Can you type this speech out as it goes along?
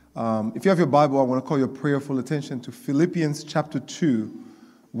If you have your Bible, I want to call your prayerful attention to Philippians chapter 2.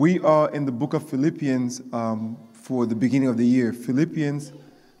 We are in the book of Philippians for the beginning of the year. Philippians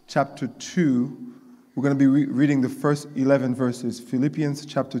chapter 2. We're going to be reading the first 11 verses. Philippians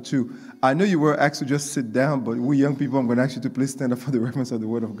chapter 2. I know you were asked to just sit down, but we young people, I'm going to ask you to please stand up for the reference of the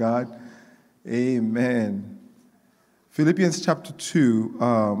Word of God. Amen. Philippians chapter 2.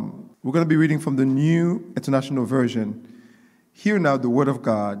 We're going to be reading from the New International Version. Hear now the Word of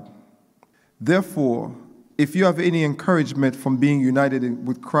God. Therefore, if you have any encouragement from being united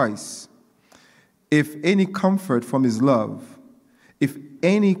with Christ, if any comfort from His love, if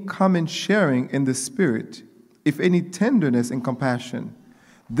any common sharing in the Spirit, if any tenderness and compassion,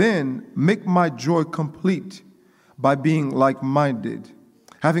 then make my joy complete by being like-minded,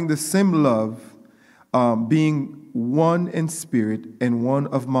 having the same love, being one in spirit and one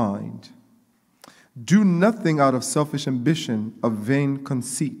of mind. Do nothing out of selfish ambition or vain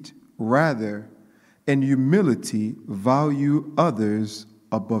conceit. Rather, in humility, value others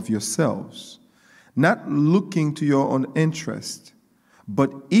above yourselves, not looking to your own interest,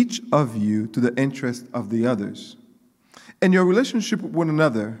 but each of you to the interest of the others. In your relationship with one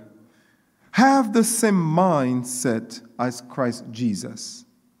another, have the same mindset as Christ Jesus,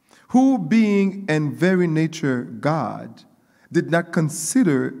 who, being in very nature God, did not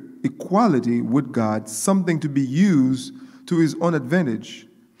consider equality with God something to be used to His own advantage.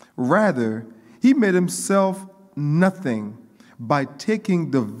 Rather, He made Himself nothing by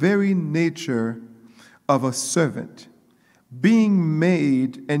taking the very nature of a servant, being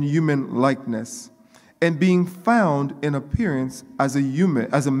made in human likeness, and being found in appearance as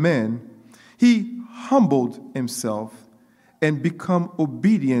a man, He humbled Himself and become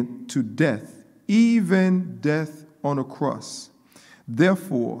obedient to death, even death on a cross.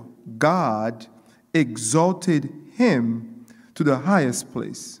 Therefore, God exalted Him to the highest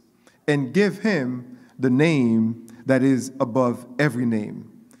place and gave Him the name that is above every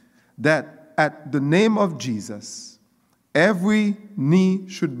name, that at the name of Jesus, every knee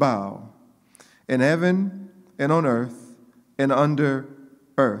should bow, in heaven and on earth and under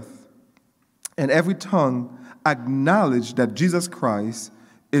earth, and every tongue acknowledge that Jesus Christ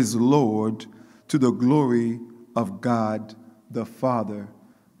is Lord, to the glory of God the Father.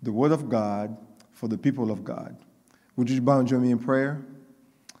 The Word of God for the people of God. Would you bow and join me in prayer?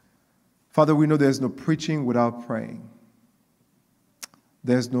 Father, we know there's no preaching without praying.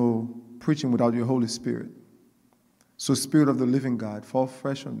 There's no preaching without your Holy Spirit. So, Spirit of the living God, fall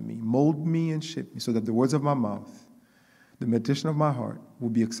fresh on me, mold me and shape me so that the words of my mouth, the meditation of my heart will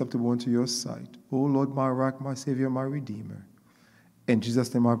be acceptable unto your sight. O Lord, my rock, my Savior, my Redeemer. In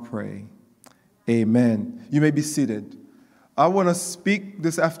Jesus' name I pray. Amen. You may be seated. I want to speak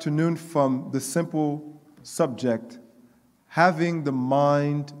this afternoon from the simple subject, having the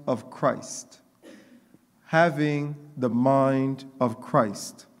mind of Christ. Having the mind of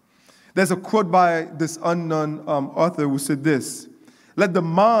Christ. There's a quote by this unknown author who said this: "Let the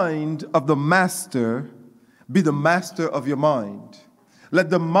mind of the master be the master of your mind. Let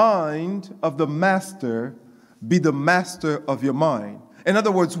the mind of the master be the master of your mind." In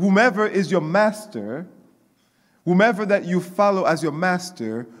other words, whomever is your master, whomever that you follow as your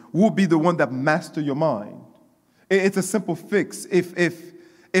master, will be the one that master your mind. It's a simple fix.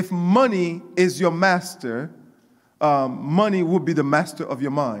 If money is your master, money will be the master of your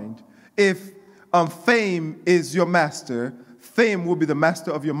mind. If fame is your master, fame will be the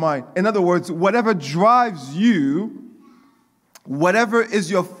master of your mind. In other words, whatever drives you, whatever is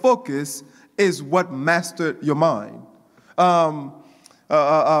your focus, is what mastered your mind.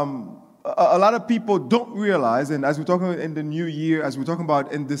 A lot of people don't realize, and as we're talking in the new year, as we're talking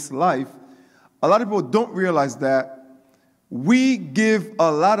about in this life, a lot of people don't realize that we give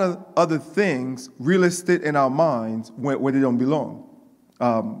a lot of other things real estate in our minds where they don't belong.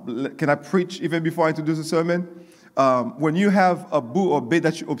 Can I preach even before I introduce the sermon? When you have a boo or babe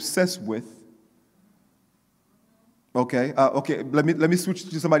that you're obsessed with, okay, let me switch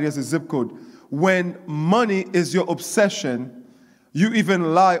to somebody else's zip code. When money is your obsession, you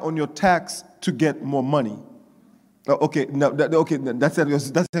even lie on your tax to get more money. That's at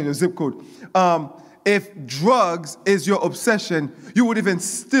your zip code. If drugs is your obsession, you would even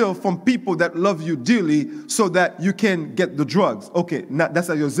steal from people that love you dearly so that you can get the drugs. Okay, now that's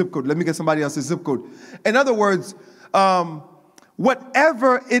at your zip code. Let me get somebody else's zip code. In other words,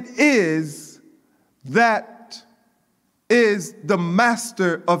 whatever it is that is the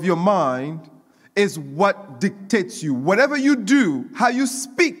master of your mind is what dictates you. Whatever you do, how you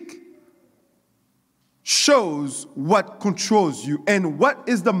speak, shows what controls you. And what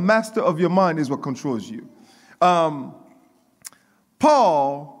is the master of your mind is what controls you.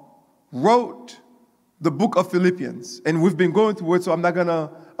 Paul wrote the book of Philippians. And we've been going through it, so I'm not going to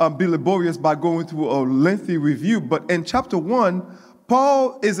be laborious by going through a lengthy review. But in chapter 1,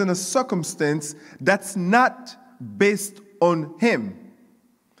 Paul is in a circumstance that's not based on him.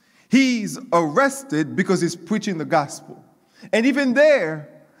 He's arrested because he's preaching the gospel. And even there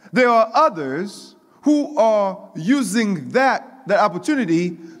are others who are using that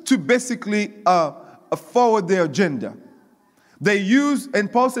opportunity to basically forward their agenda. They use,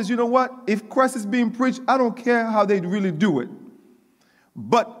 and Paul says, you know what? If Christ is being preached, I don't care how they really do it.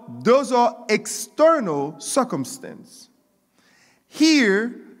 But those are external circumstances.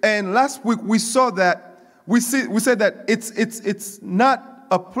 Here, and last week we saw that, we said that it's not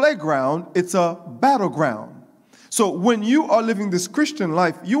a playground, it's a battleground. So when you are living this Christian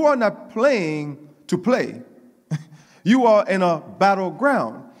life, you are not playing to play. You are in a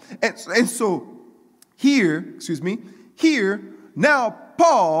battleground. And so here, now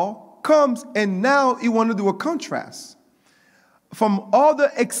Paul comes and now he wants to do a contrast. From all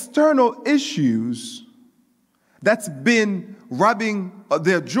the external issues that's been robbing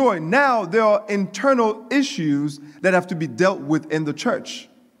their joy, now there are internal issues that have to be dealt with in the church.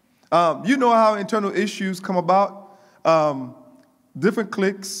 You know how internal issues come about? Different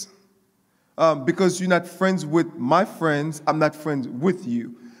cliques. Because you're not friends with my friends, I'm not friends with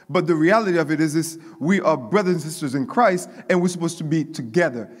you. But the reality of it is this: we are brothers and sisters in Christ, and we're supposed to be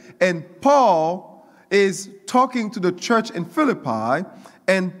together. And Paul is talking to the church in Philippi,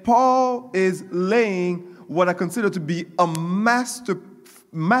 and Paul is laying what I consider to be a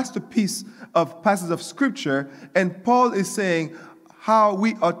masterpiece of passages of Scripture. And Paul is saying how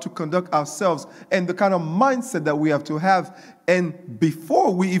we are to conduct ourselves and the kind of mindset that we have to have. And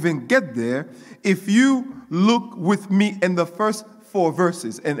before we even get there, if you look with me in the first 4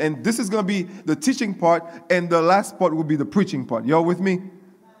 verses, and this is going to be the teaching part, and the last part will be the preaching part. Y'all with me?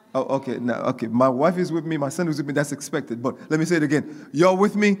 Oh, okay. Now, okay. My wife is with me. My son is with me. That's expected. But let me say it again. Y'all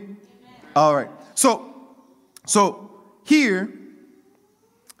with me? Amen. All right. So here,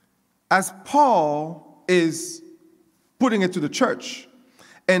 as Paul is putting it to the church,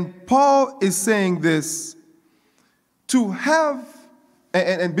 and Paul is saying this to have,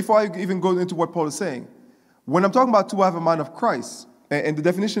 and before I even go into what Paul is saying, when I'm talking about to have a mind of Christ, and the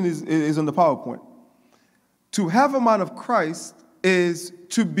definition is on the PowerPoint, to have a mind of Christ is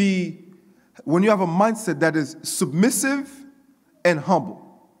to be, when you have a mindset that is submissive and humble.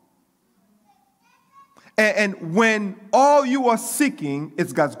 And when all you are seeking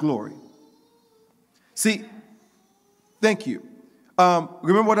is God's glory. See, thank you.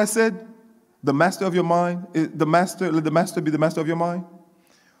 Remember what I said? The master of your mind, let the master be the master of your mind.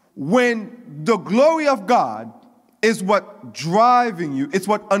 When the glory of God is what driving you, it's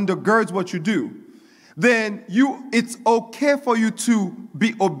what undergirds what you do, then it's okay for you to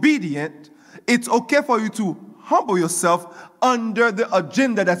be obedient. It's okay for you to humble yourself under the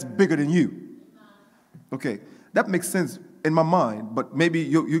agenda that's bigger than you. Okay, that makes sense in my mind, but maybe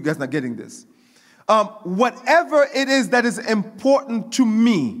you guys not getting this. Whatever it is that is important to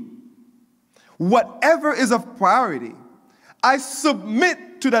me, whatever is of priority, I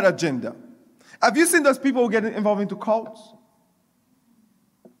submit to that agenda. Have you seen those people who get involved into cults?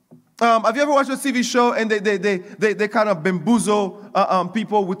 Have you ever watched a TV show and they kind of bamboozle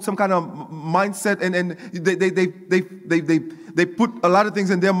people with some kind of mindset, and they put a lot of things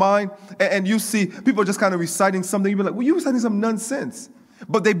in their mind, and you see people just kind of reciting something. You be like, well, you're reciting some nonsense.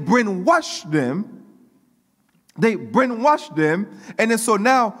 But they brainwash them. And then so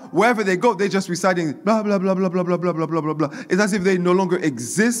now, wherever they go, they're just reciting blah, blah, blah, blah, blah, blah, blah, blah, blah, blah, blah. It's as if they no longer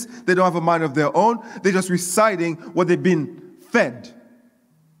exist. They don't have a mind of their own. They're just reciting what they've been fed.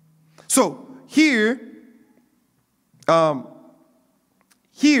 So here, having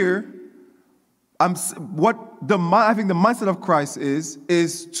the mindset of Christ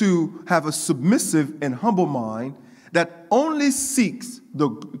is to have a submissive and humble mind that only seeks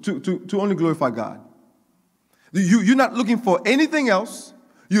to only glorify God. You're not looking for anything else.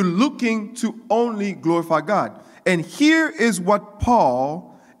 You're looking to only glorify God. And here is what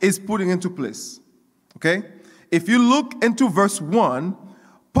Paul is putting into place. Okay? If you look into verse 1,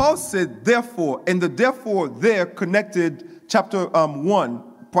 Paul said, therefore, and the therefore there connected chapter 1,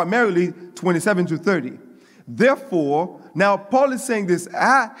 primarily 27 to 30. Therefore, now Paul is saying this,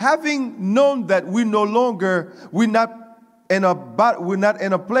 having known that we're not in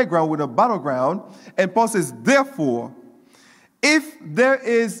a playground, with a battleground. And Paul says, therefore, if there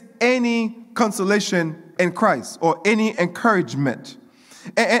is any consolation in Christ or any encouragement,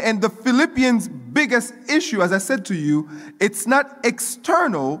 and the Philippians' biggest issue, as I said to you, it's not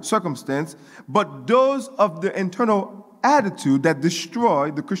external circumstance, but those of the internal attitude that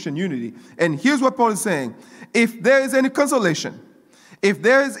destroy the Christian unity. And here's what Paul is saying. If there is any consolation, if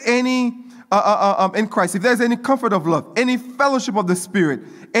there is any, in Christ, if there is any comfort of love, any fellowship of the Spirit,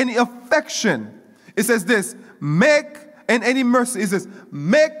 any affection, it says this, and any mercy, it says,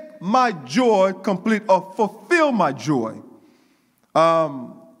 make my joy complete, or fulfill my joy.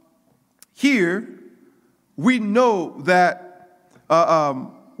 Here, we know that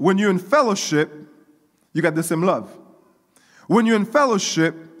when you're in fellowship, you got the same love. When you're in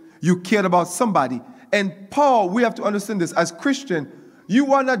fellowship, you cared about somebody. And Paul, we have to understand this. As Christian,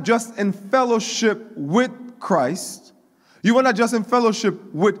 you are not just in fellowship with Christ. You are not just in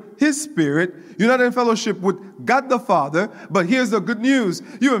fellowship with His Spirit. You're not in fellowship with God the Father. But here's the good news.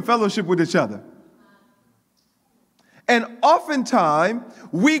 You're in fellowship with each other. And oftentimes,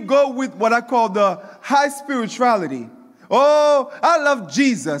 we go with what I call the high spirituality. Oh, I love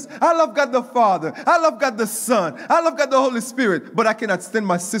Jesus. I love God the Father. I love God the Son. I love God the Holy Spirit. But I cannot stand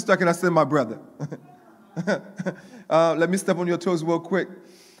my sister. I cannot stand my brother. Let me step on your toes real quick.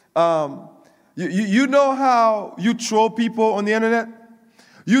 You know how you troll people on the internet?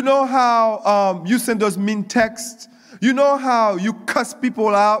 You know how you send those mean texts? You know how you cuss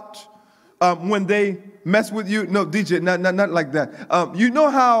people out when they mess with you? No, DJ, not like that. You know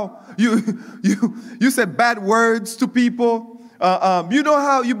how you said bad words to people? You know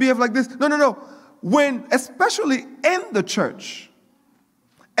how you behave like this? No. When, especially in the church,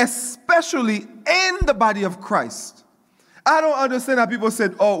 especially in the body of Christ, I don't understand how people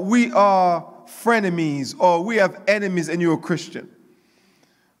said, oh, we are frenemies, or we have enemies and you're a Christian.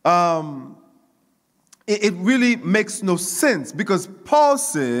 It really makes no sense, because Paul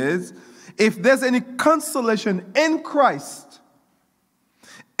says, if there's any consolation in Christ,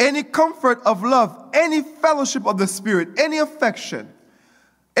 any comfort of love, any fellowship of the Spirit, any affection,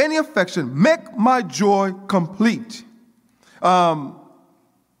 make my joy complete.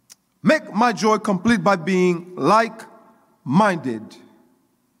 Make my joy complete by being like-minded,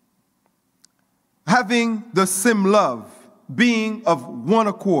 having the same love, being of one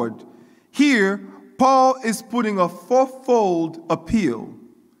accord. Here, Paul is putting a fourfold appeal.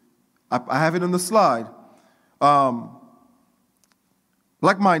 I have it on the slide.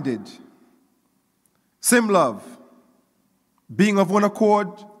 Like-minded, same love, being of one accord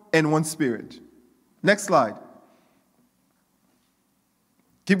and one spirit. Next slide.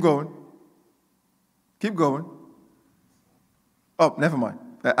 Keep going. Oh, never mind.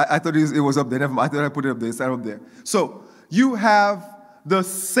 I thought it was up there. Never mind. I thought I put it up there. It's not up there. So you have the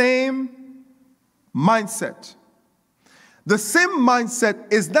same mindset. The same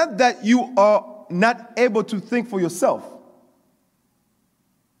mindset is not that you are not able to think for yourself.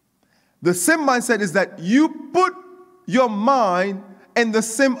 The same mindset is that you put your mind in the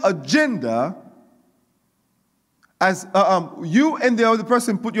same agenda as you and the other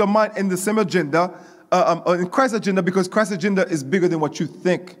person put your mind in the same agenda, in Christ's agenda, because Christ's agenda is bigger than what you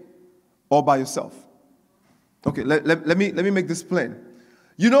think all by yourself. Okay, let me make this plain.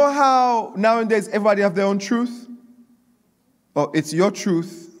 You know how nowadays everybody have their own truth? Oh, it's your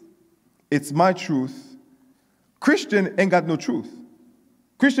truth. It's my truth. Christian ain't got no truth.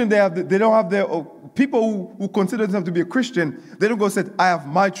 Christian, they don't have their, people who consider themselves to be a Christian, they don't go say, I have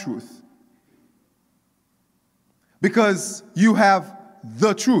my truth. Because you have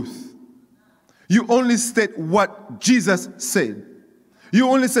the truth. You only state what Jesus said. You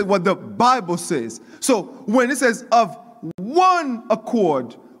only say what the Bible says. So when it says of one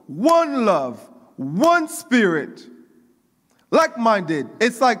accord, one love, one spirit, like-minded,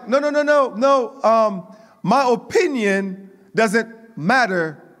 it's like, no. My opinion doesn't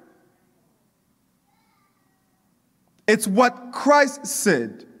matter. It's what Christ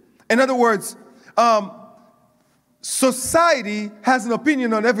said. In other words, society has an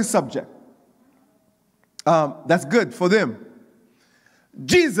opinion on every subject. That's good for them.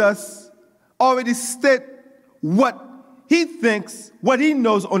 Jesus already stated what he thinks, what he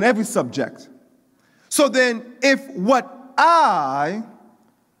knows on every subject. So then, if what I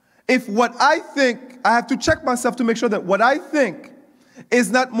think, I have to check myself to make sure that what I think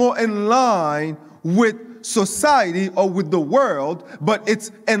is not more in line with society or with the world, but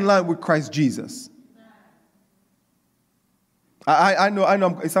it's in line with Christ Jesus. I know,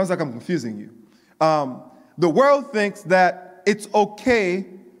 it sounds like I'm confusing you. The world thinks that it's okay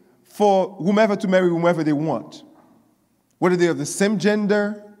for whomever to marry whomever they want, whether they have the same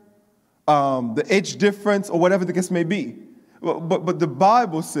gender, the age difference, or whatever the case may be. But the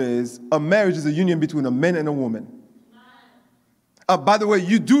Bible says a marriage is a union between a man and a woman. By the way,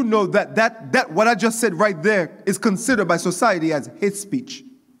 you do know that what I just said right there is considered by society as hate speech.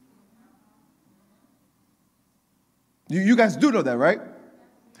 You guys do know that, right?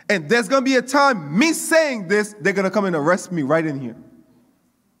 And there's going to be a time, me saying this, they're going to come and arrest me right in here.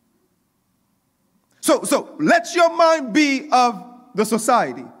 So let your mind be of the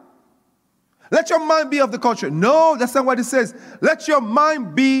society. Let your mind be of the culture. No, that's not what it says. Let your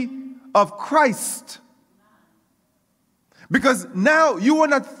mind be of Christ. Because now you are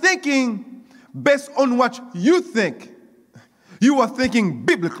not thinking based on what you think. You are thinking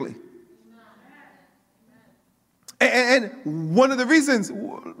biblically. And one of the reasons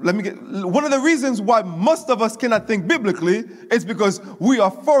why most of us cannot think biblically is because we are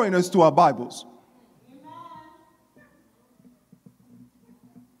foreigners to our Bibles.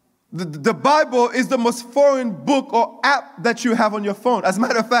 The Bible is the most foreign book or app that you have on your phone. As a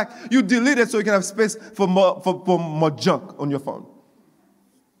matter of fact, you delete it so you can have space for more junk on your phone.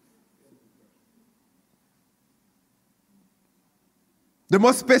 The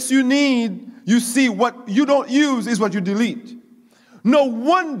more space you need, you see what you don't use is what you delete. No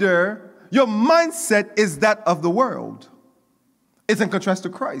wonder your mindset is that of the world. It's in contrast to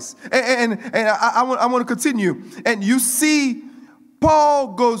Christ. And I want to continue. And you see,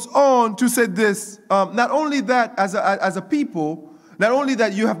 Paul goes on to say this, not only that as a people, not only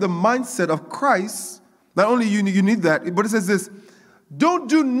that you have the mindset of Christ, not only you need that, but it says this, don't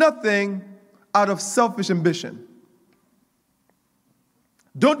do nothing out of selfish ambition.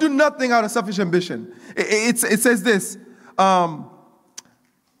 Don't do nothing out of selfish ambition. It says this, and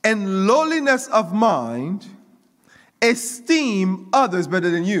lowliness of mind, esteem others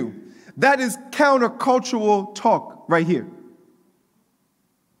better than you. That is countercultural talk right here.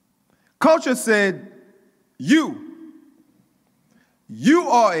 Culture said, you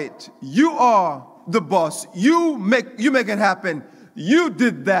are it. You are the boss. You make it happen. You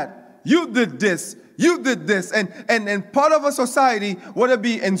did that. You did this. You did this. And part of a society, whether it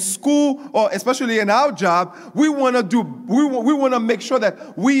be in school or especially in our job, we want to make sure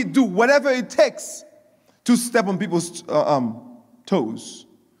that we do whatever it takes to step on people's toes.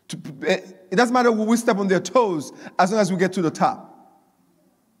 It doesn't matter when we step on their toes as long as we get to the top.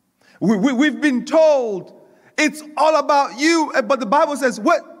 We've been told it's all about you, but the Bible says,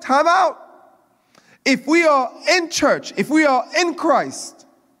 what? Time out. If we are in church, if we are in Christ,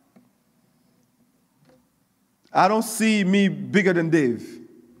 I don't see me bigger than Dave.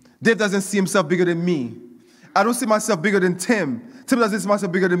 Dave doesn't see himself bigger than me. I don't see myself bigger than Tim. Tim doesn't see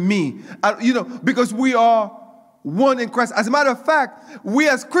myself bigger than me. Because we are one in Christ. As a matter of fact, we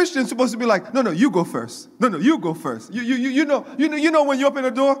as Christians are supposed to be like, no, you go first. No, you go first. You know when you open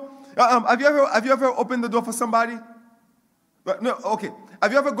the door. Have you ever opened the door for somebody? No, okay.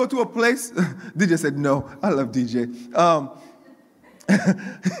 Have you ever go to a place? DJ said no. I love DJ.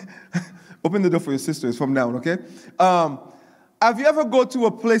 Open the door for your sisters from now on, okay? Have you ever go to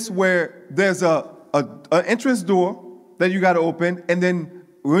a place where there's an entrance door that you got to open, and then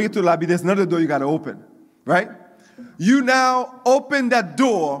when you get to the lobby, there's another door you got to open, right? You now open that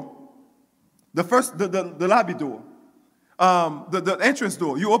door, the lobby door, the entrance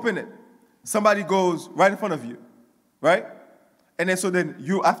door. You open it. Somebody goes right in front of you, right? And then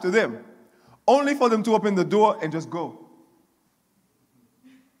you after them, only for them to open the door and just go.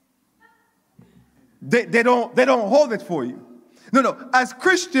 They don't hold it for you. No. As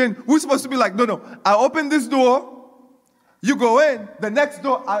Christian, we're supposed to be like, no. I open this door, you go in. The next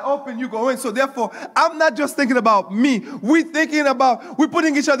door I open, you go in. So therefore, I'm not just thinking about me. We're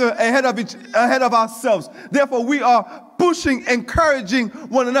putting each other ahead of ourselves. Therefore, we are pushing, encouraging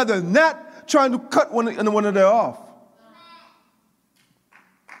one another, not trying to cut one another off.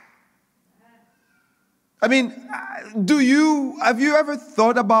 I mean, have you ever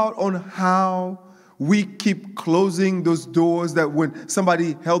thought about on how we keep closing those doors that when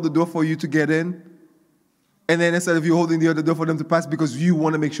somebody held the door for you to get in, and then instead of you holding the other door for them to pass because you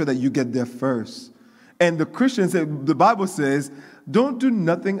want to make sure that you get there first. And the Christians, the Bible says, don't do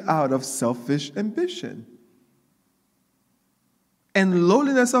nothing out of selfish ambition. And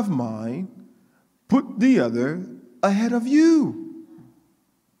lowliness of mind, put the other ahead of you.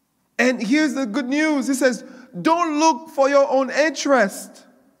 And here's the good news. It says, don't look for your own interest.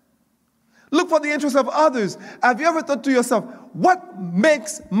 Look for the interest of others. Have you ever thought to yourself, what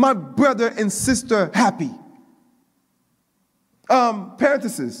makes my brother and sister happy?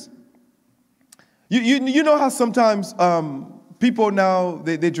 Parenthesis. You know how sometimes people now,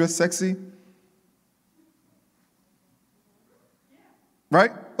 they dress sexy?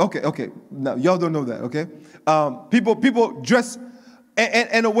 Right? Okay. Now, y'all don't know that, okay? People dress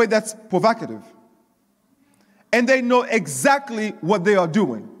in a way that's provocative. And they know exactly what they are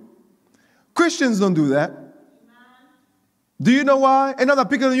doing. Christians don't do that. Do you know why? And I'm not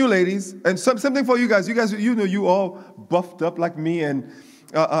picking on you ladies. And something for you guys. You guys, you know, you all buffed up like me and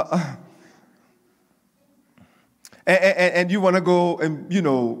you want to go and, you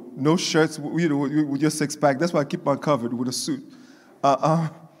know, no shirts, you know, with your six-pack. That's why I keep mine covered with a suit. Oh,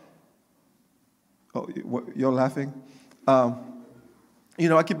 you're laughing? You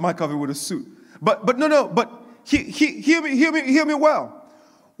know, I keep mine covered with a suit. But hear me well.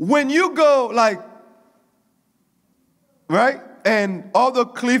 When you go like, right, and all the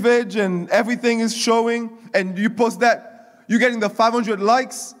cleavage and everything is showing, and you post that, you're getting the 500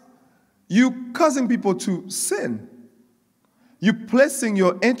 likes, you causing people to sin. You're placing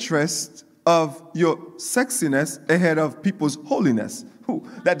your interest of your sexiness ahead of people's holiness. Ooh,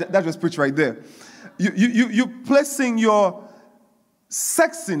 that was preached right there. You're placing your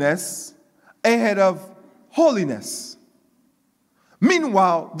sexiness ahead of holiness.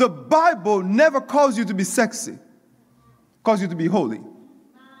 Meanwhile, the Bible never calls you to be sexy. It calls you to be holy.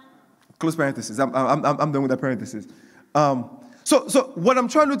 Close parenthesis. I'm done with that parenthesis. So what I'm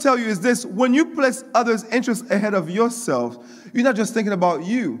trying to tell you is this. When you place others' interests ahead of yourself, you're not just thinking about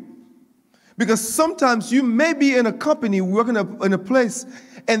you. Because sometimes you may be in a company, working in a place,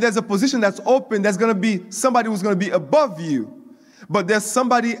 and there's a position that's open, there's going to be somebody who's going to be above you. But there's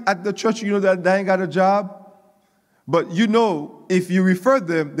somebody at the church, you know, that ain't got a job. But you know, if you refer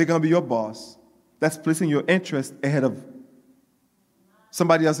them, they're going to be your boss. That's placing your interest ahead of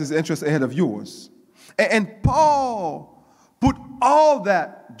somebody else's interest ahead of yours. And Paul put all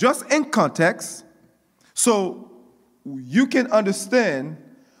that just in context so you can understand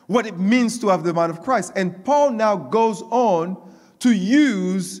what it means to have the mind of Christ. And Paul now goes on to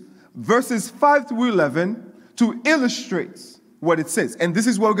use verses 5 through 11 to illustrate what it says. And this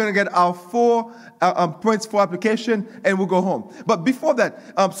is where we're going to get our 4 points for application, and we'll go home. But before that,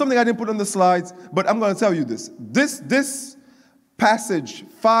 something I didn't put on the slides, but I'm going to tell you this. This passage,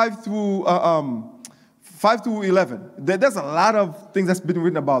 5 through 11, there's a lot of things that's been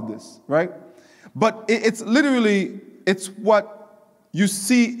written about this, right? But it's literally, it's what you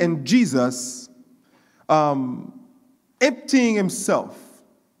see in Jesus emptying himself.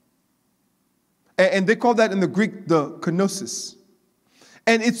 And they call that in the Greek the kenosis.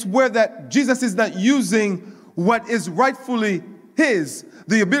 And it's where that Jesus is not using what is rightfully his,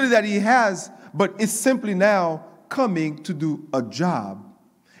 the ability that he has, but is simply now coming to do a job.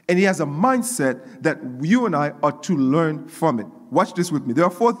 And he has a mindset that you and I are to learn from it. Watch this with me. There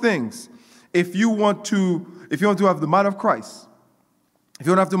are 4 things. If you want to have the mind of Christ, if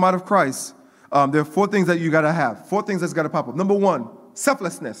you don't have the mind of Christ, there are 4 things that you got to have. 4 things that's got to pop up. Number 1,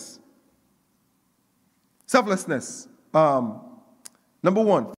 selflessness. Selflessness. Number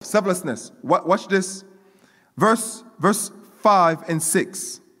 1, selflessness. Watch this. Verse 5 and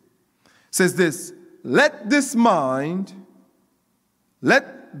 6 says this. Let this mind,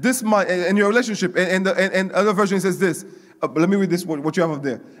 in your relationship, and other version says this. Let me read this, what you have up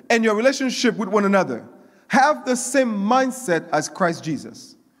there. And your relationship with one another, have the same mindset as Christ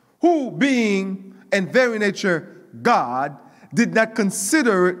Jesus, who being in very nature God, did not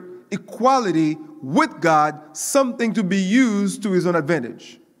consider equality with God something to be used to his own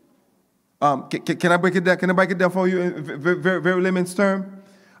advantage. Can I break it down? Can I break it down for you in very layman's term?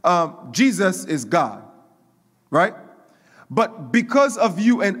 Jesus is God, right? But because of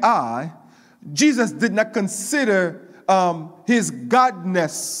you and I, Jesus did not consider his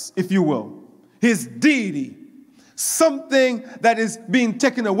godness, if you will, his deity, something that is being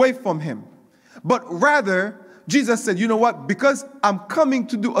taken away from him. But rather, Jesus said, you know what? Because I'm coming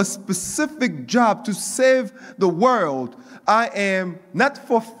to do a specific job to save the world, I am not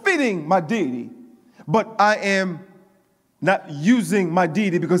forfeiting my deity, but I am not using my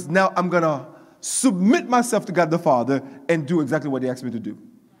deity because now I'm going to submit myself to God the Father and do exactly what he asked me to do.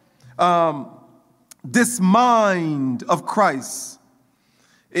 This mind of Christ,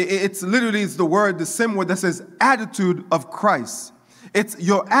 it's literally the word, the same word that says attitude of Christ. It's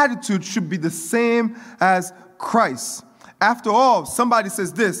your attitude should be the same as Christ. After all, somebody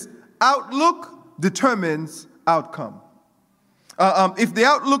says this, outlook determines outcome. If the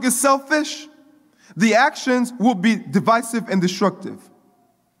outlook is selfish, the actions will be divisive and destructive.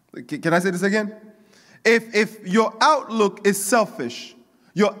 Can I say this again? If your outlook is selfish,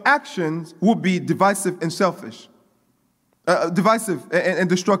 your actions will be divisive and selfish. Divisive and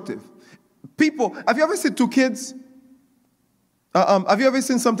destructive. People, have you ever seen 2 kids? Have you ever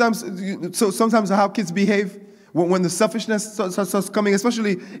seen sometimes how kids behave when the selfishness starts coming,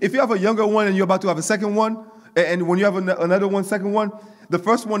 especially if you have a younger one and you're about to have a second one, and when you have another one, second one, the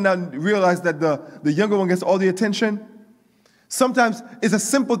first one now realizes that the younger one gets all the attention. Sometimes it's a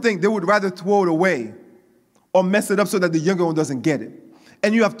simple thing. They would rather throw it away or mess it up so that the younger one doesn't get it.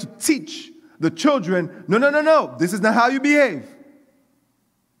 And you have to teach the children, no, this is not how you behave.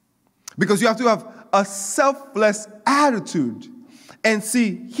 Because you have to have a selfless attitude. And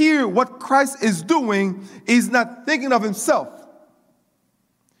see, here what Christ is doing is not thinking of himself.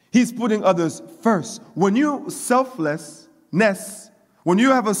 He's putting others first. When you have a selfless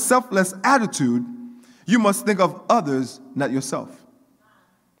attitude, you must think of others, not yourself.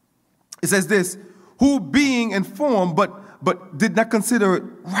 It says this, who being informed but did not consider it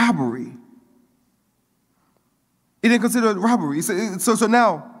robbery. He didn't consider it robbery. So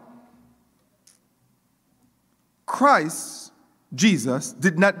now, Christ, Jesus,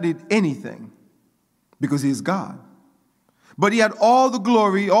 did not need anything because he is God. But he had all the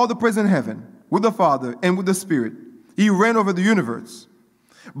glory, all the praise in heaven with the Father and with the Spirit. He reigned over the universe.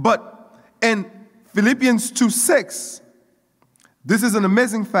 But in Philippians 2:6, this is an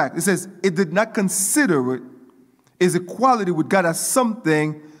amazing fact. It says, it did not consider it as equality with God as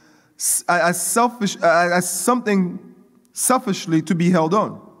something selfishly to be held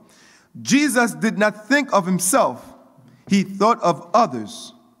on. Jesus did not think of himself. He thought of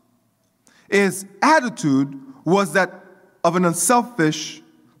others. His attitude was that of an unselfish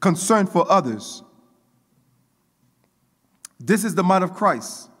concern for others. This is the mind of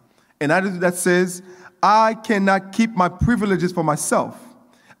Christ. An attitude that says, I cannot keep my privileges for myself.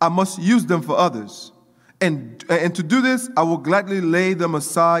 I must use them for others. And to do this, I will gladly lay them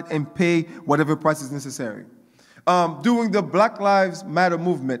aside and pay whatever price is necessary. During the Black Lives Matter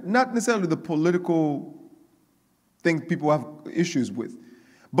movement, not necessarily the political thing people have issues with,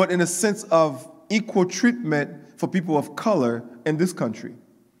 but in a sense of equal treatment for people of color in this country.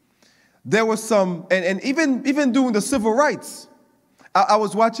 There was some, and even during the civil rights, I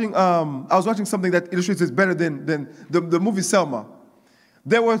was watching something that illustrates this better than the movie Selma.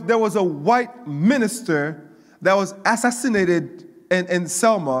 There was a white minister that was assassinated in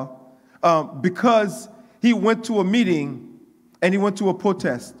Selma because he went to a meeting and he went to a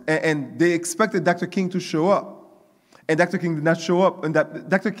protest, and they expected Dr. King to show up, and Dr. King did not show up, and that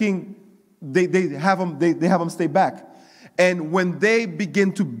Dr. King they have him stay back. And when they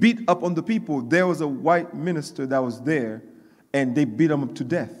begin to beat up on the people, there was a white minister that was there, and they beat him up to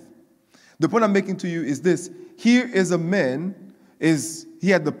death. The point I'm making to you is this. Here is a man, he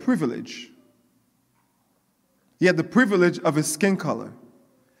had the privilege. He had the privilege of his skin color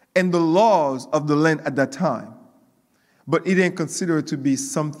and the laws of the land at that time. But he didn't consider it to be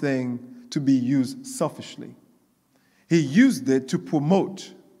something to be used selfishly. He used it to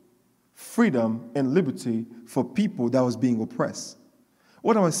promote freedom and liberty for people that was being oppressed.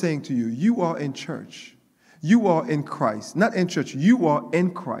 What am I saying to you? You are in church. You are in Christ. Not in church. You are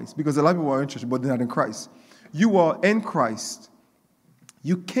in Christ. Because a lot of people are in church, but they're not in Christ. You are in Christ.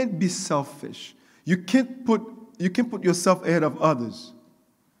 You can't be selfish. You can't put yourself ahead of others.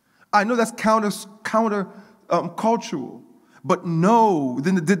 I know that's counter cultural, but no,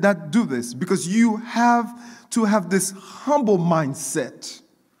 then they did not do this, because you have to have this humble mindset,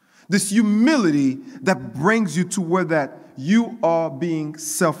 this humility that brings you to where that you are being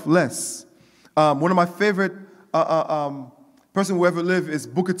selfless. One of my favorite person who ever lived is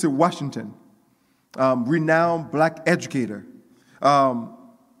Booker T. Washington, renowned black educator.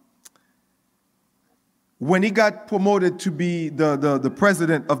 When he got promoted to be the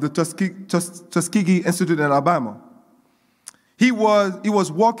president of the Tuskegee Institute in Alabama, he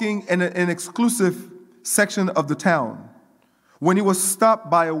was walking in an exclusive section of the town when he was stopped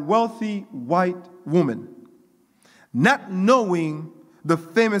by a wealthy white woman. Not knowing the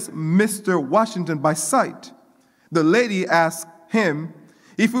famous Mr. Washington by sight, the lady asked him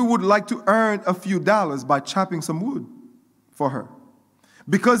if he would like to earn a few dollars by chopping some wood for her.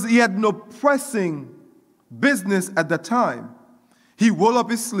 Because he had no pressing business at that time, he rolled up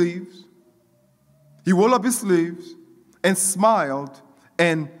his sleeves and smiled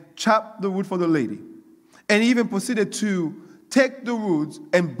and chopped the wood for the lady. And he even proceeded to take the woods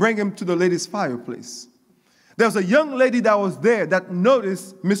and bring them to the lady's fireplace. There was a young lady that was there that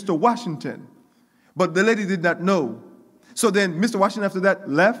noticed Mr. Washington, but the lady did not know. So then Mr. Washington after that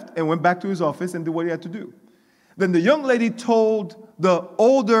left and went back to his office and did what he had to do. Then the young lady told the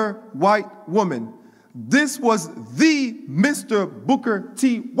older white woman, this was the Mr. Booker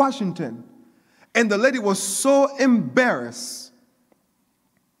T. Washington. And the lady was so embarrassed.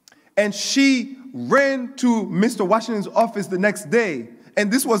 And she ran to Mr. Washington's office the next day. And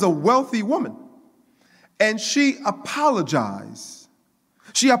this was a wealthy woman. And she apologized.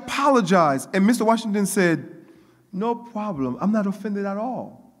 And Mr. Washington said, no problem. I'm not offended at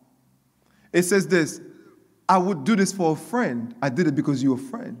all. It says this, I would do this for a friend. I did it because you're a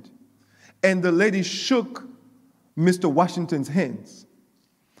friend. And the lady shook Mr. Washington's hands.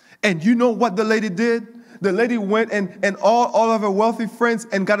 And you know what the lady did? The lady went and all of her wealthy friends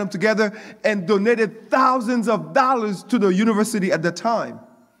and got them together and donated thousands of dollars to the university at the time.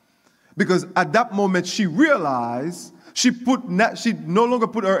 Because at that moment she realized she no longer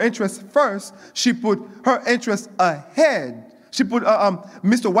put her interest first, she put her interest ahead. She put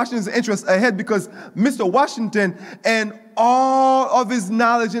Mr. Washington's interest ahead because Mr. Washington and all of his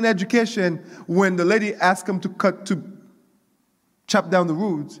knowledge and education, when the lady asked him to chop down the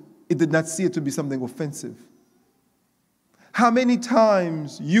roots, it did not see it to be something offensive. How many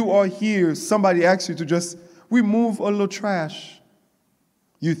times you are here, somebody asks you to just remove a little trash.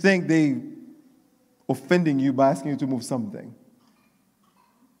 You think they offending you by asking you to move something.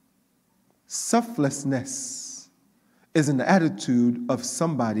 Selflessness is an attitude of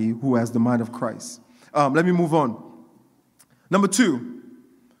somebody who has the mind of Christ. Let me move on. Number 2,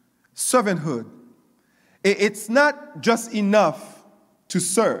 servanthood. It's not just enough to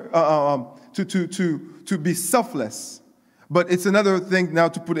serve, to be selfless, but it's another thing now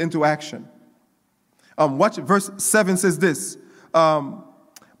to put into action. Watch it. Verse 7 says this,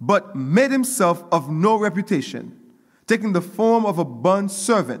 but made himself of no reputation, taking the form of a bond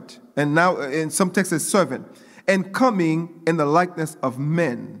servant, and now in some texts says servant, and coming in the likeness of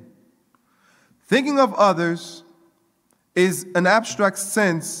men. Thinking of others is an abstract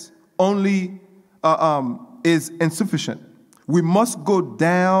sense only is insufficient. We must go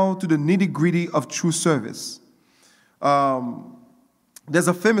down to the nitty-gritty of true service. There's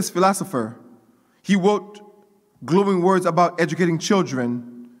a famous philosopher. He wrote glowing words about educating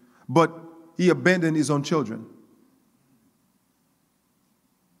children, but he abandoned his own children.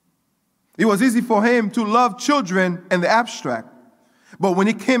 It was easy for him to love children in the abstract, but when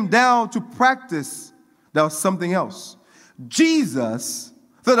it came down to practice, that was something else. Jesus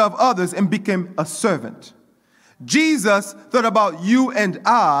thought of others and became a servant. Jesus thought about you and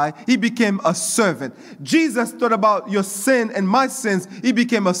I, he became a servant. Jesus thought about your sin and my sins, he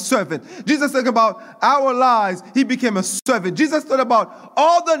became a servant. Jesus thought about our lives, he became a servant. Jesus thought about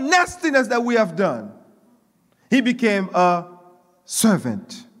all the nastiness that we have done. He became a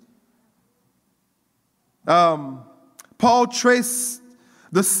servant. Paul traced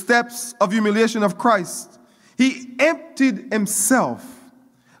the steps of humiliation of Christ. He emptied himself,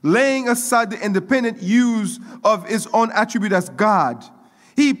 laying aside the independent use of his own attribute as God.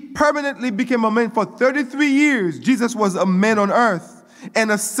 He permanently became a man. For 33 years, Jesus was a man on earth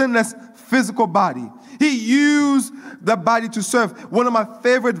and a sinless physical body. He used the body to serve. One of my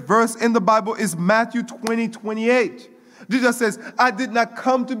favorite verses in the Bible is Matthew 20:28. Jesus says, I did not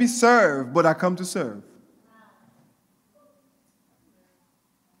come to be served, but I come to serve.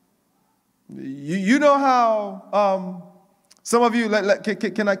 You know how some of you,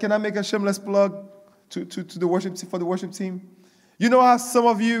 can I make a shameless plug to the worship for the worship team? You know how some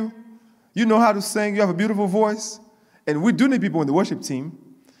of you know how to sing, you have a beautiful voice, and we do need people in the worship team,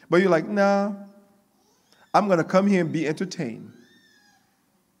 but you're like, nah, I'm going to come here and be entertained.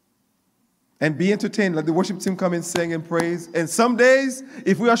 And be entertained, let the worship team come and sing and praise. And some days,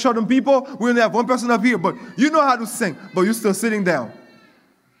 if we are short on people, we only have one person up here, but you know how to sing, but you're still sitting down.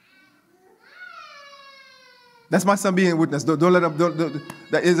 That's my son being a witness. Don't let him.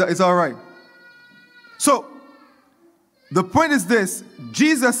 It's all right. So, the point is this.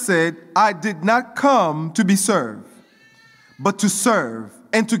 Jesus said, I did not come to be served, but to serve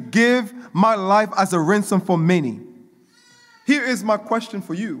and to give my life as a ransom for many. Here is my question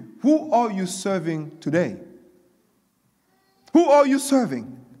for you. Who are you serving today? Who are you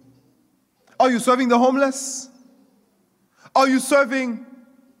serving? Are you serving the homeless? Are you serving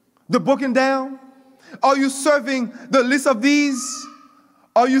the broken down? Are you serving the least of these?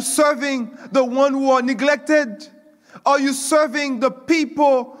 Are you serving the one who are neglected? Are you serving the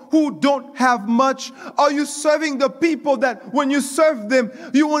people who don't have much? Are you serving the people that when you serve them,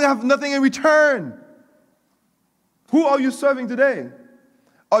 you won't have nothing in return? Who are you serving today?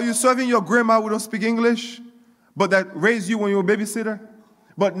 Are you serving your grandma who don't speak English, but that raised you when you were a babysitter?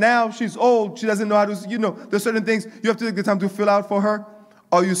 But now she's old, she doesn't know how to, there's certain things you have to take the time to fill out for her.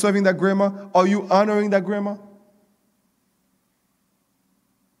 Are you serving that grandma? Are you honoring that grandma?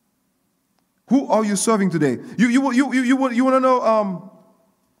 Who are you serving today? You want to know?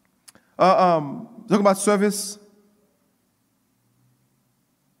 Talk about service.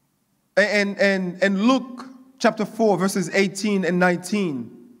 And Luke chapter 4 verses 18 and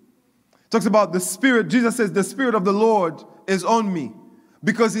 19 talks about the Spirit. Jesus says, "The Spirit of the Lord is on me,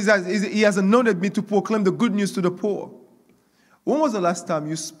 because He has anointed me to proclaim the good news to the poor." When was the last time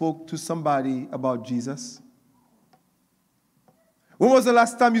you spoke to somebody about Jesus? When was the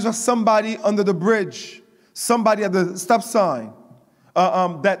last time you saw somebody under the bridge? somebody at the stop sign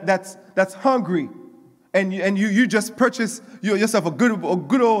that's hungry, and you just purchase yourself a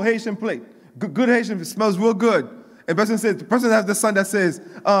good old Haitian plate, good Haitian, it smells real good. And the person has the sign that says,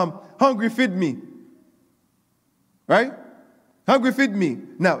 hungry, feed me. Right? Hungry, feed me.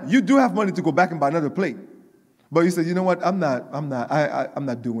 Now, you do have money to go back and buy another plate. But you say, you know what, I'm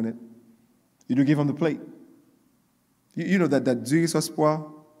not doing it. You do give him the plate. You know that ziri sauce pois,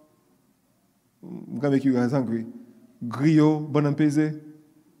 I'm going to make you guys hungry. Griot, bon peze,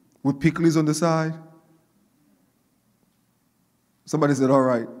 with pickles on the side. Somebody said, all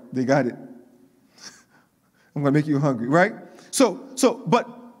right, they got it. I'm going to make you hungry, right? But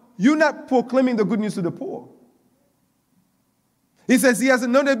you're not proclaiming the good news to the poor. He says he has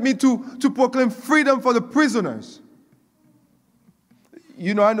anointed me to proclaim freedom for the prisoners.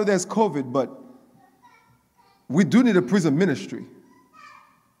 You know, I know there's COVID, but we do need a prison ministry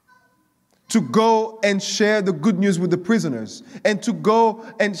to go and share the good news with the prisoners, and to go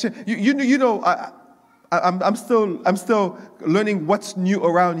and share. You know, I'm still learning what's new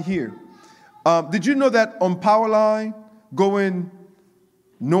around here. Did you know that on Powerline, going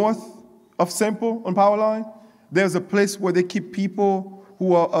north of St. Paul on Powerline, there's a place where they keep people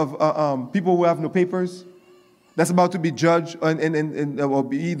who are people who have no papers, that's about to be judged and or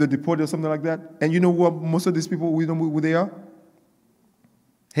be either deported or something like that. And you know who most of these people, we know who they are?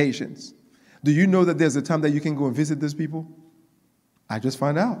 Haitians. Do you know that there's a time that you can go and visit these people? I just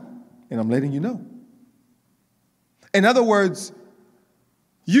found out, and I'm letting you know. In other words,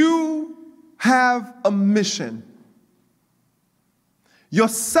 you have a mission. Your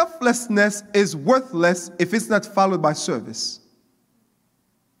selflessness is worthless if it's not followed by service.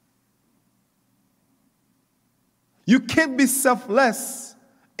 You can't be selfless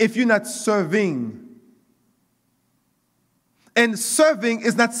if you're not serving. And serving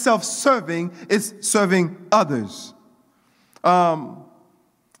is not self-serving, it's serving others.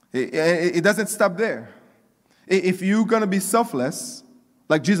 It doesn't stop there. If you're going to be selfless,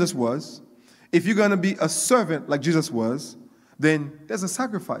 like Jesus was, if you're going to be a servant like Jesus was, then there's a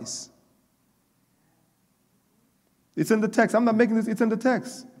sacrifice. It's in the text. I'm not making this, it's in the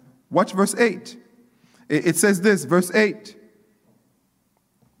text. Watch verse 8. It says this, verse 8.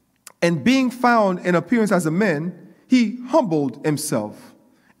 And being found in appearance as a man, he humbled himself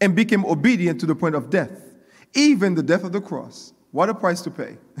and became obedient to the point of death, even the death of the cross. What a price to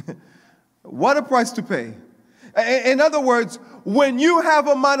pay. What a price to pay. In other words, when you have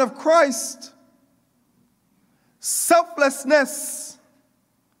a mind of Christ, selflessness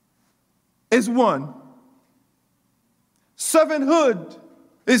is one. Servanthood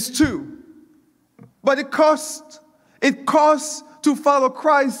is two. But it costs to follow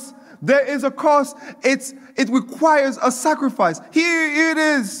Christ. There is a cost. It requires a sacrifice. Here it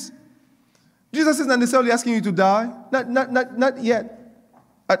is. Jesus is not necessarily asking you to die. Not yet.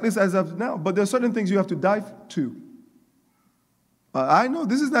 At least as of now. But there are certain things you have to die to. I know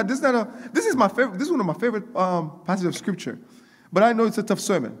this is one of my favorite passages of scripture. But I know it's a tough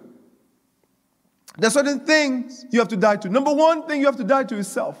sermon. There are certain things you have to die to. Number one thing you have to die to is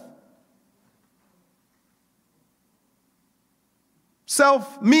self.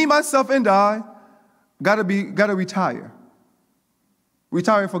 Self, me, myself, and I, gotta retire.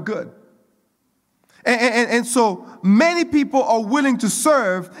 Retire for good. And so many people are willing to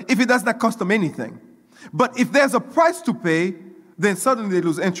serve if it does not cost them anything. But if there's a price to pay, then suddenly they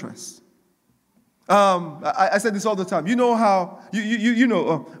lose interest. I said this all the time. You know how,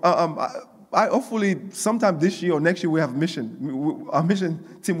 I hopefully sometime this year or next year we have a mission. Our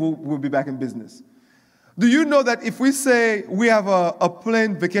mission team will be back in business. Do you know that if we say we have a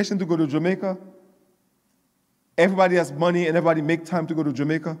planned vacation to go to Jamaica, everybody has money and everybody make time to go to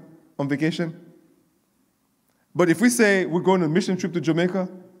Jamaica on vacation? But if we say we're going on a mission trip to Jamaica,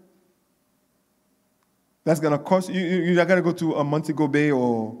 that's going to cost you. You're not going to go to Montego Bay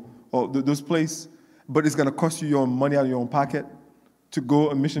or those places, but it's going to cost you your money out of your own pocket to go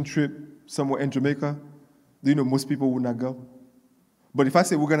on a mission trip somewhere in Jamaica. Do you know most people would not go? But if I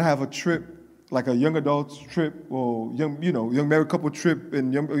say we're going to have a trip, like a young adults trip or young married couple trip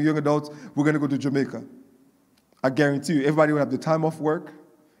and young adults, we're going to go to Jamaica. I guarantee you, everybody will have the time off work,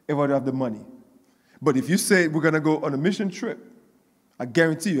 everybody will have the money. But if you say we're going to go on a mission trip, I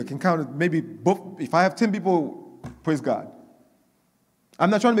guarantee you, I can count it maybe both. If I have 10 people, praise God. I'm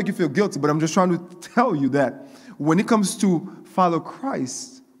not trying to make you feel guilty, but I'm just trying to tell you that when it comes to follow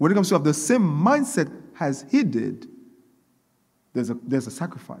Christ, when it comes to have the same mindset as he did, there's a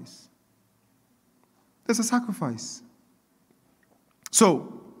sacrifice. There's a sacrifice.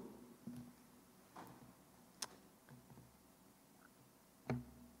 So,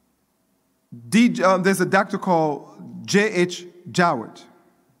 There's a doctor called J.H. Jowett.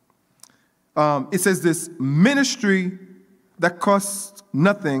 It says this: ministry that costs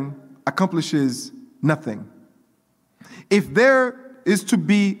nothing accomplishes nothing. If there is to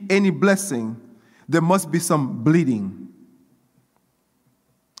be any blessing, there must be some bleeding.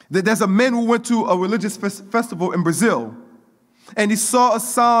 There's a man who went to a religious festival in Brazil, and he saw a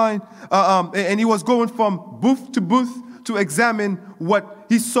sign, and he was going from booth to booth to examine what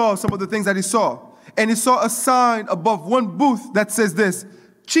he saw, some of the things that he saw. And he saw a sign above one booth that says this: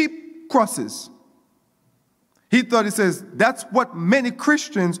 cheap crosses. He thought, it says, that's what many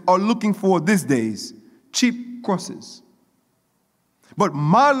Christians are looking for these days, cheap crosses. But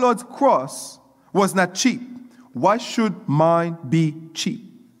my Lord's cross was not cheap. Why should mine be cheap?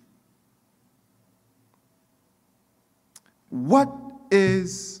 What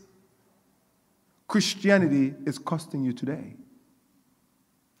is Christianity is costing you today?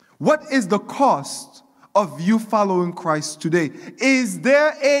 What is the cost of you following Christ today? Is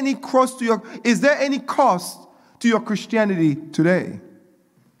there any cost to your Christianity today?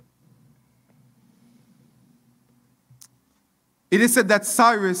 It is said that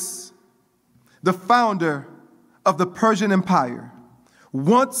Cyrus, the founder of the Persian Empire,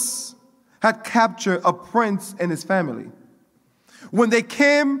 once had captured a prince and his family. When they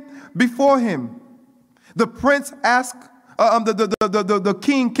came before him, the prince asked,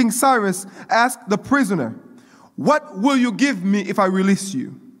 King Cyrus asked the prisoner, "What will you give me if I release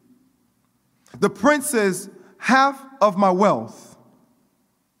you?" The prince says, "Half of my wealth."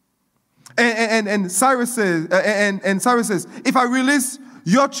 And Cyrus says, "If I release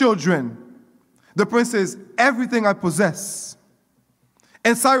your children," the prince says, "Everything I possess."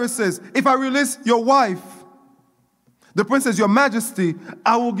 And Cyrus says, "If I release your wife," the prince says, "Your Majesty,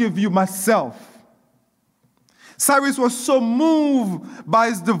 I will give you myself." Cyrus was so moved by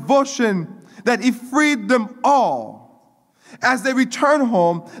his devotion that he freed them all. As they returned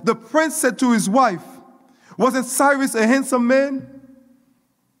home, the prince said to his wife, "Wasn't Cyrus a handsome man?"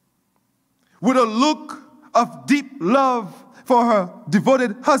 With a look of deep love for her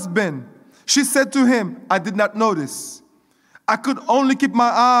devoted husband, she said to him, "I did not notice. I could only keep my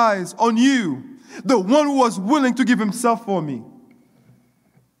eyes on you, the one who was willing to give himself for me."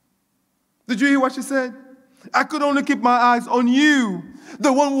 Did you hear what she said? I could only keep my eyes on you,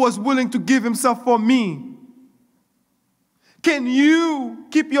 the one who was willing to give himself for me. Can you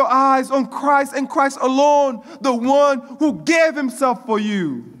keep your eyes on Christ and Christ alone, the one who gave himself for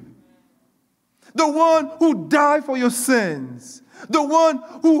you? The one who died for your sins. The one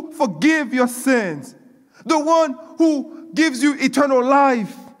who forgives your sins. The one who gives you eternal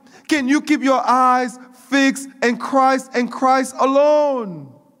life. Can you keep your eyes fixed on Christ and Christ alone?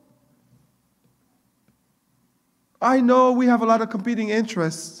 I know we have a lot of competing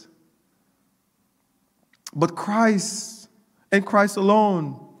interests, but Christ and Christ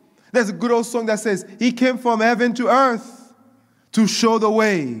alone. There's a good old song that says, "He came from heaven to earth to show the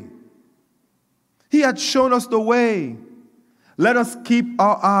way." He had shown us the way. Let us keep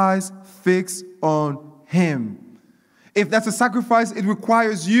our eyes fixed on him. If that's a sacrifice, it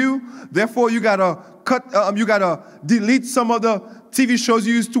requires you. Therefore, you gotta delete some of the TV shows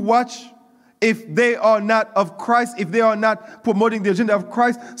you used to watch. If they are not of Christ, if they are not promoting the agenda of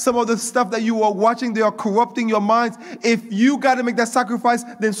Christ, some of the stuff that you are watching, they are corrupting your minds. If you got to make that sacrifice,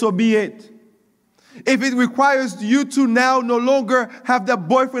 then so be it. If it requires you to now no longer have that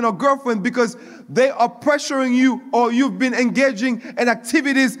boyfriend or girlfriend because they are pressuring you or you've been engaging in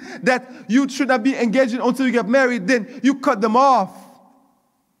activities that you should not be engaging until you get married, then you cut them off.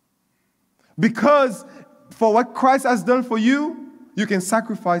 Because for what Christ has done for you, you can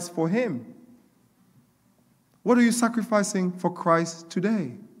sacrifice for him. What are you sacrificing for Christ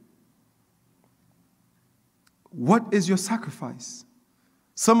today? What is your sacrifice?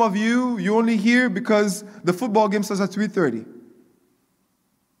 Some of you only here because the football game starts at 3:30.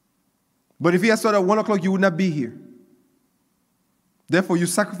 But if he had started at 1 o'clock, you would not be here. Therefore, you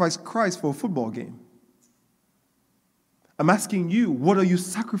sacrifice Christ for a football game. I'm asking you, what are you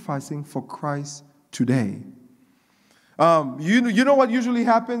sacrificing for Christ today? You know what usually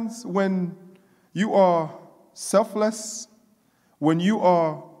happens when you are selfless, when you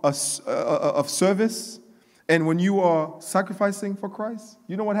are of service, and when you are sacrificing for Christ?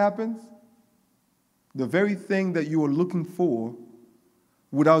 You know what happens? The very thing that you are looking for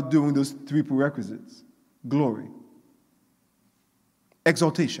without doing those three prerequisites: glory,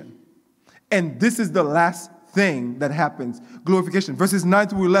 exaltation. And this is the last thing that happens: glorification. Verses 9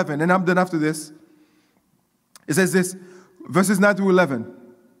 through 11, and I'm done after this. It says this, verses 9 through 11.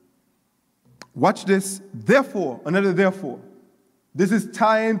 Watch this. Therefore, another therefore. This is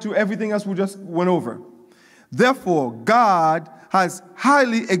tying to everything else we just went over. Therefore, God has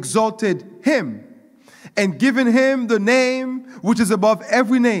highly exalted him and given him the name which is above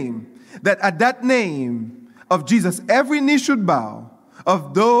every name, that at that name of Jesus every knee should bow,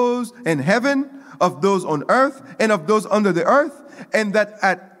 of those in heaven, of those on earth, and of those under the earth, and that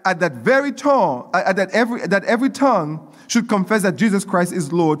every tongue should confess that Jesus Christ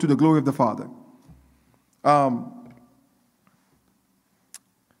is Lord, to the glory of the Father.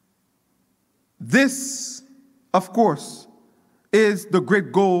 This, of course, is the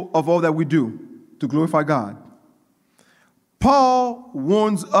great goal of all that we do, to glorify God. Paul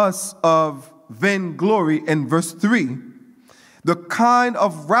warns us of vainglory in verse 3, the kind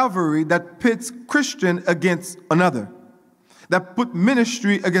of rivalry that pits Christian against another, that put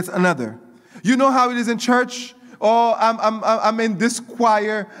ministry against another. You know how it is in church? Oh, I'm in this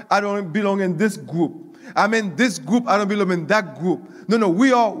choir, I don't belong in this group. I'm in this group, I don't belong in that group. No,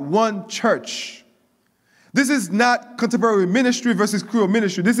 we are one church. This is not contemporary ministry versus creole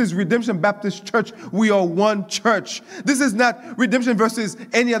ministry. This is Redemption Baptist Church. We are one church. This is not Redemption versus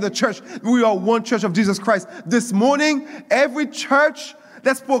any other church. We are one church of Jesus Christ. This morning, every church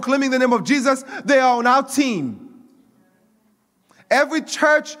that's proclaiming the name of Jesus, they are on our team. Every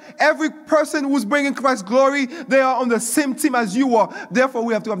church, every person who's bringing Christ's glory, they are on the same team as you are. Therefore,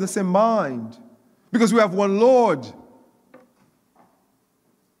 we have to have the same mind, because we have one Lord.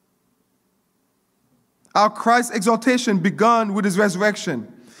 Our Christ's exaltation began with his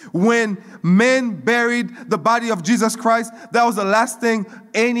resurrection. When men buried the body of Jesus Christ, that was the last thing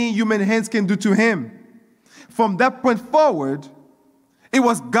any human hands can do to him. From that point forward, it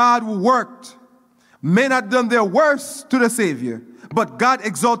was God who worked. Men had done their worst to the Savior, but God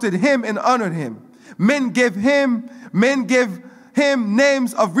exalted him and honored him. Men gave him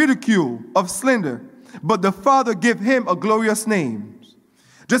names of ridicule, of slander, but the Father gave him a glorious name.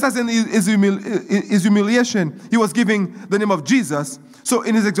 Just as in his humiliation, he was giving the name of Jesus, so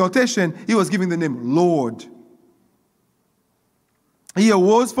in his exaltation, he was giving the name Lord. He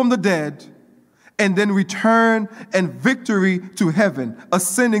arose from the dead and then returned in victory to heaven,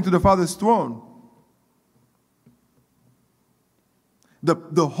 ascending to the Father's throne.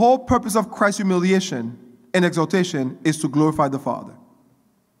 The whole purpose of Christ's humiliation and exaltation is to glorify the Father.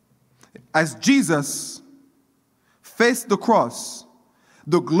 As Jesus faced the cross,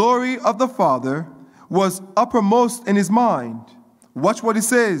 the glory of the Father was uppermost in his mind. Watch what he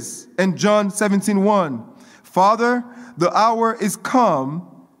says in John 17:1. Father, the hour is come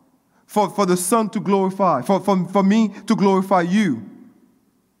for the Son to glorify, for me to glorify you.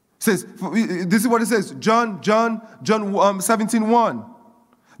 It says, this is what it says, John 17:1.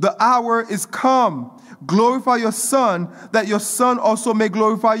 The hour is come. Glorify your Son, that your Son also may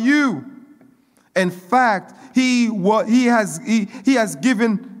glorify you. In fact, He has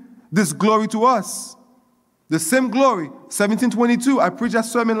given this glory to us. The same glory. 17:22. I preached that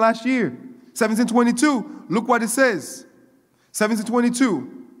sermon last year. 17:22. Look what it says. 17:22.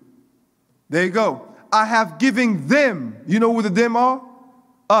 There you go. I have given them. You know who the them are?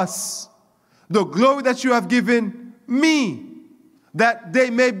 Us. The glory that you have given me, that they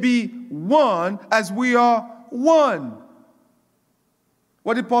may be one as we are one.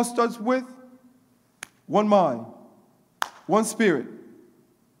 What did Paul start with? One mind, one spirit.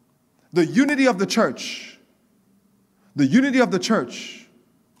 The unity of the church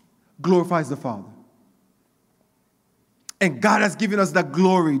glorifies the Father. And God has given us that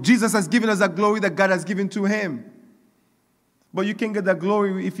glory. Jesus has given us that glory that God has given to him. But you can't get that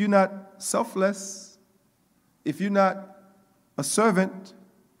glory if you're not selfless, if you're not a servant,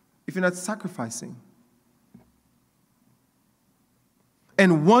 if you're not sacrificing.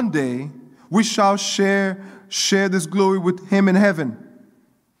 And one day, we shall share this glory with him in heaven.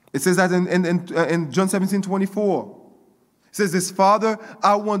 It says that in John 17:24. It says this, Father,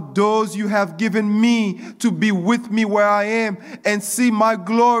 I want those you have given me to be with me where I am and see my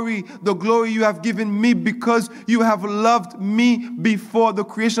glory, the glory you have given me because you have loved me before the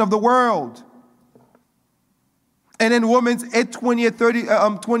creation of the world. And in Romans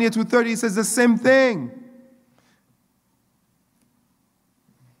 8:28-30, it says the same thing.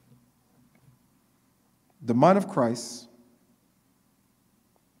 The mind of Christ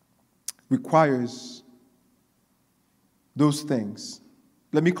requires those things.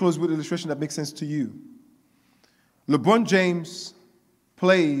 Let me close with an illustration that makes sense to you. LeBron James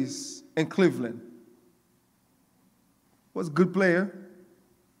plays in Cleveland. Was a good player,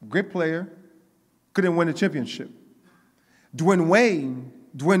 great player, couldn't win a championship.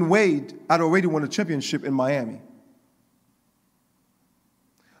 Dwayne Wade had already won a championship in Miami.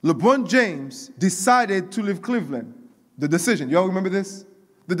 LeBron James decided to leave Cleveland. The decision. Y'all remember this?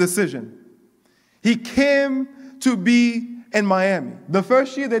 The decision. He came to be in Miami. The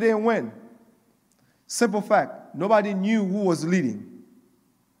first year they didn't win. Simple fact. Nobody knew who was leading.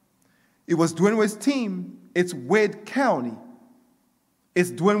 It was Dwayne Wade's team. It's Wade County. It's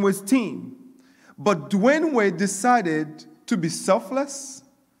Dwayne Wade's team. But Dwayne Wade decided to be selfless,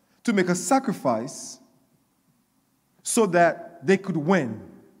 to make a sacrifice so that they could win.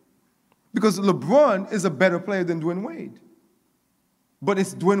 Because LeBron is a better player than Dwayne Wade. But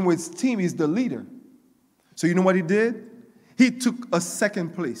it's Dwayne Wade's team. He's the leader. So you know what he did? He took a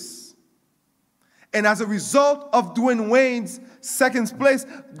second place. And as a result of Dwayne Wade's second place,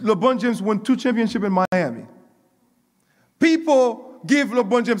 LeBron James won 2 championships in Miami. People give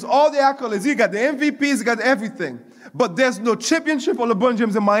LeBron James all the accolades. He got the MVPs, he got everything. But there's no championship for LeBron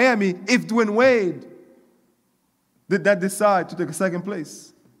James in Miami if Dwayne Wade did not decide to take a second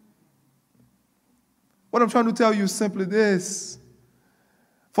place. What I'm trying to tell you is simply this.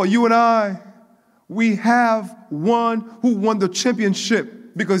 For you and I, we have one who won the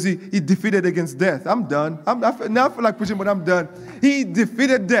championship because he defeated against death. I'm done. Now I feel like preaching, but I'm done. He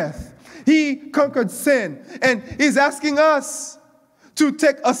defeated death. He conquered sin. And he's asking us to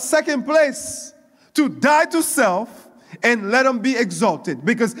take a second place, to die to self, and let him be exalted.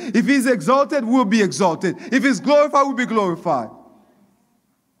 Because if he's exalted, we'll be exalted. If he's glorified, we'll be glorified.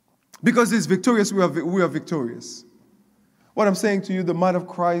 Because he's victorious, we are victorious. What I'm saying to you, the mind of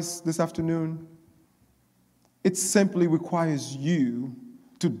Christ this afternoon, it simply requires you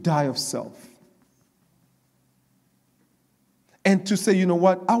to die of self. And to say, you know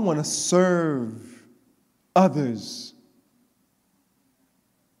what, I want to serve others.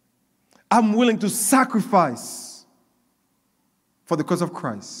 I'm willing to sacrifice for the cause of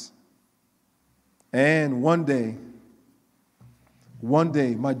Christ. And one day,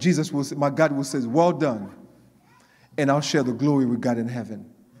 my God will say, well done, and I'll share the glory with God in heaven.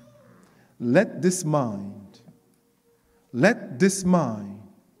 Let this mind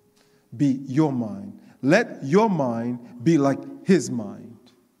be your mind. Let your mind be like his mind.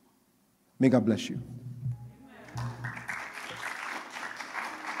 May God bless you.